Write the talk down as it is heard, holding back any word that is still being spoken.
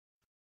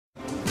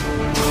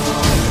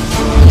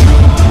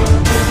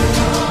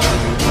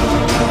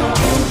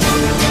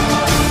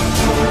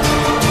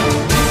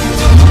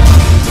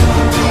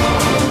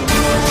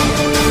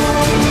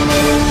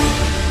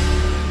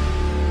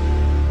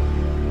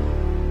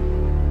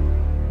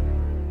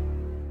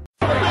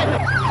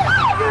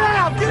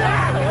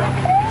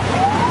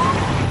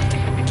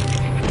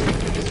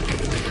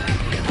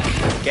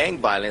Gang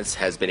violence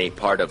has been a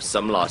part of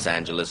some Los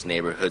Angeles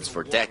neighborhoods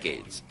for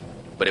decades,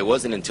 but it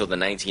wasn't until the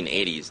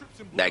 1980s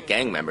that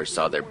gang members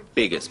saw their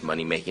biggest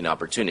money-making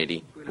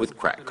opportunity with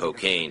crack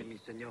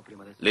cocaine.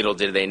 Little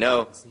did they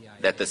know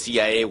that the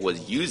CIA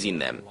was using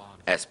them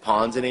as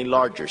pawns in a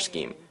larger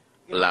scheme,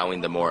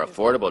 allowing the more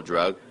affordable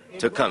drug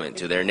to come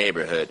into their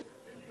neighborhood.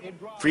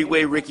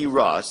 Freeway Ricky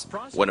Ross,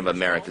 one of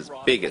America's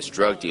biggest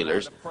drug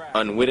dealers,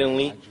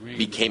 unwittingly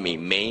became a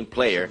main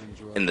player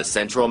in the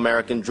Central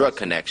American drug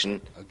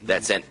connection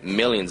that sent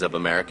millions of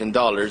American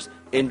dollars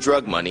in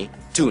drug money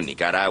to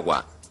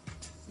Nicaragua.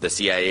 The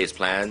CIA's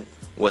plan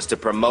was to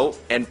promote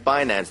and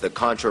finance the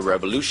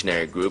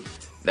Contra-Revolutionary group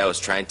that was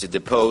trying to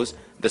depose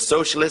the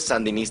socialist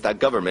Sandinista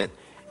government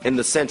in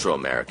the Central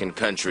American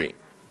country.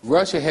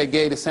 Russia had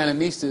gave the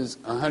Sandinistas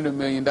 $100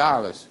 million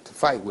to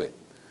fight with.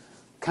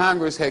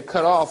 Congress had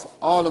cut off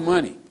all the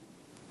money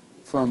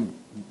from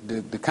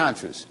the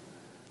Contras.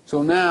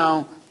 So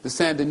now the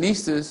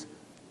Sandinistas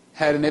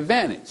had an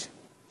advantage.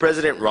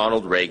 President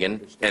Ronald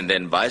Reagan and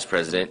then Vice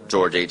President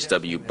George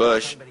H.W.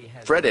 Bush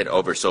fretted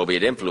over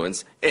Soviet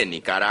influence in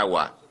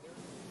Nicaragua.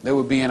 They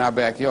would be in our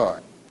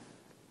backyard.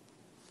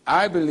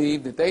 I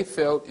believe that they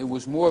felt it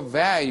was more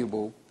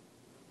valuable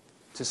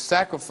to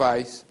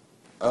sacrifice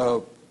a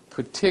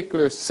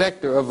particular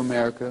sector of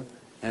America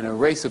and a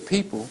race of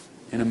people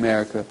in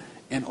America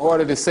in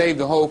order to save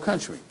the whole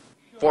country.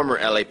 Former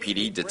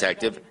LAPD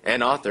detective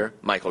and author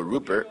Michael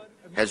Rupert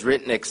has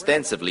written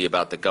extensively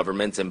about the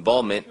government's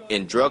involvement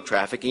in drug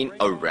trafficking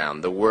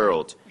around the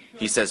world.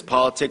 He says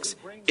politics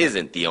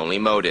isn't the only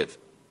motive.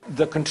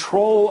 The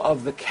control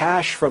of the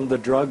cash from the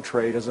drug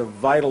trade is of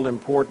vital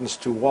importance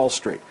to Wall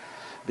Street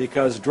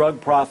because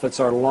drug profits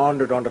are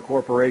laundered onto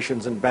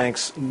corporations and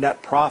banks'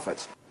 net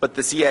profits. But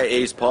the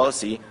CIA's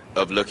policy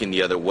of looking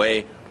the other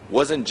way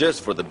wasn't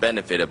just for the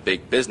benefit of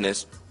big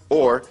business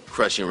or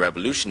crushing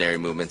revolutionary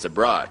movements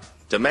abroad.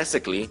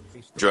 Domestically,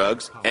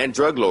 drugs and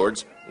drug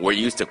lords were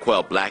used to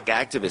quell black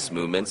activist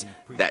movements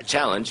that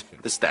challenged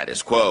the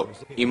status quo.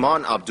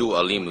 Iman Abdul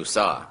Ali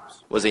Musa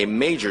was a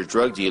major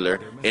drug dealer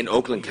in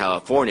Oakland,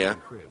 California,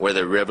 where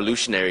the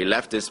revolutionary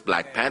leftist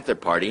Black Panther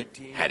Party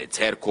had its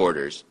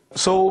headquarters.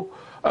 So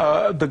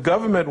the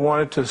government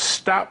wanted to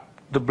stop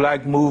the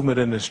black movement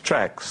in its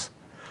tracks.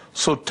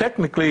 So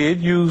technically it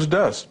used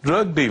us,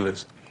 drug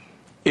dealers.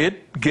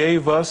 It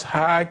gave us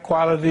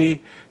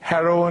high-quality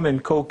heroin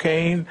and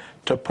cocaine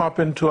to pump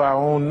into our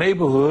own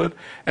neighborhood,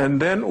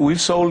 and then we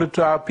sold it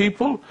to our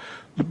people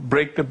to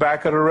break the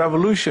back of the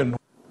revolution.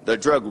 The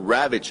drug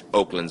ravaged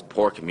Oakland's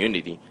poor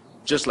community,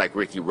 just like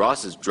Ricky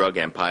Ross's drug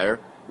empire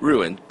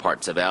ruined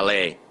parts of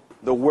L.A.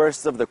 The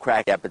worst of the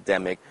crack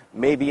epidemic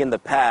may be in the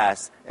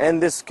past,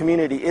 and this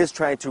community is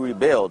trying to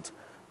rebuild,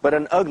 but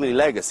an ugly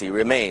legacy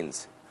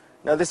remains.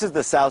 Now, this is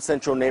the South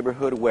Central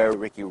neighborhood where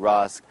Ricky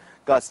Ross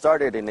got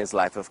started in his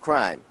life of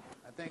crime.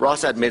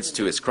 Ross admits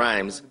to his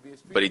crimes,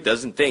 but he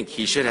doesn't think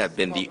he should have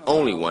been the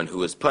only one who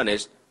was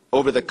punished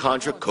over the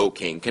Contra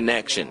cocaine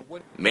connection.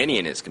 Many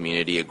in his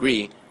community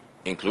agree,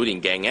 including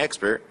gang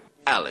expert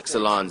Alex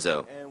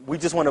Alonzo. We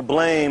just want to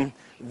blame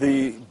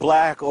the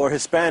black or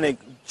Hispanic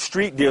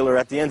street dealer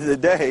at the end of the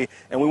day,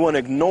 and we want to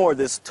ignore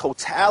this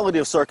totality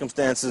of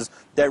circumstances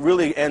that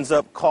really ends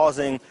up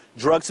causing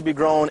drugs to be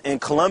grown in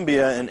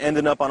Colombia and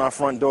ending up on our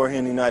front door here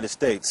in the United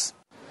States.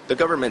 The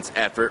government's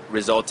effort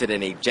resulted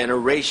in a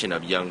generation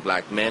of young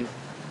black men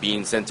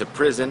being sent to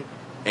prison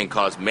and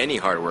caused many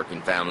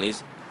hardworking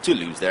families to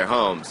lose their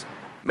homes.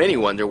 Many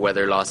wonder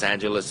whether Los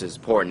Angeles'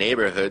 poor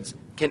neighborhoods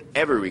can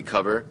ever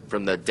recover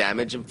from the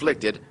damage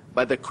inflicted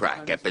by the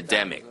crack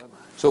epidemic.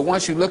 So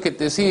once you look at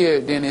this here,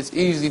 then it's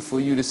easy for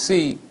you to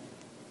see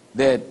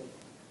that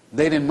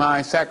they didn't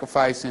mind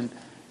sacrificing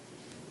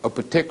a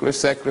particular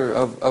sector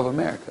of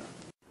America.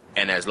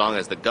 And as long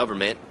as the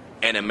government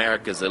and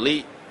America's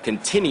elite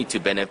continue to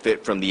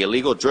benefit from the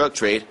illegal drug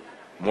trade,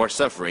 more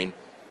suffering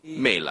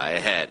may lie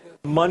ahead.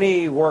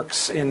 Money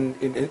works in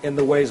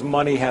the ways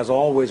money has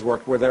always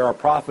worked. Where there are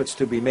profits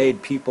to be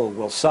made, people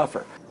will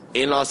suffer.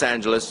 In Los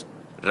Angeles,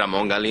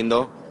 Ramon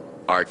Galindo,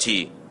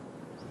 RT.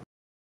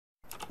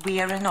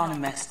 We are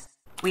anonymous.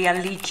 We are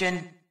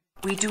legion.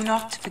 We do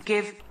not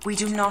forgive. We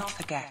do not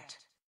forget.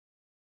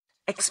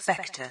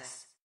 Expect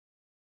us.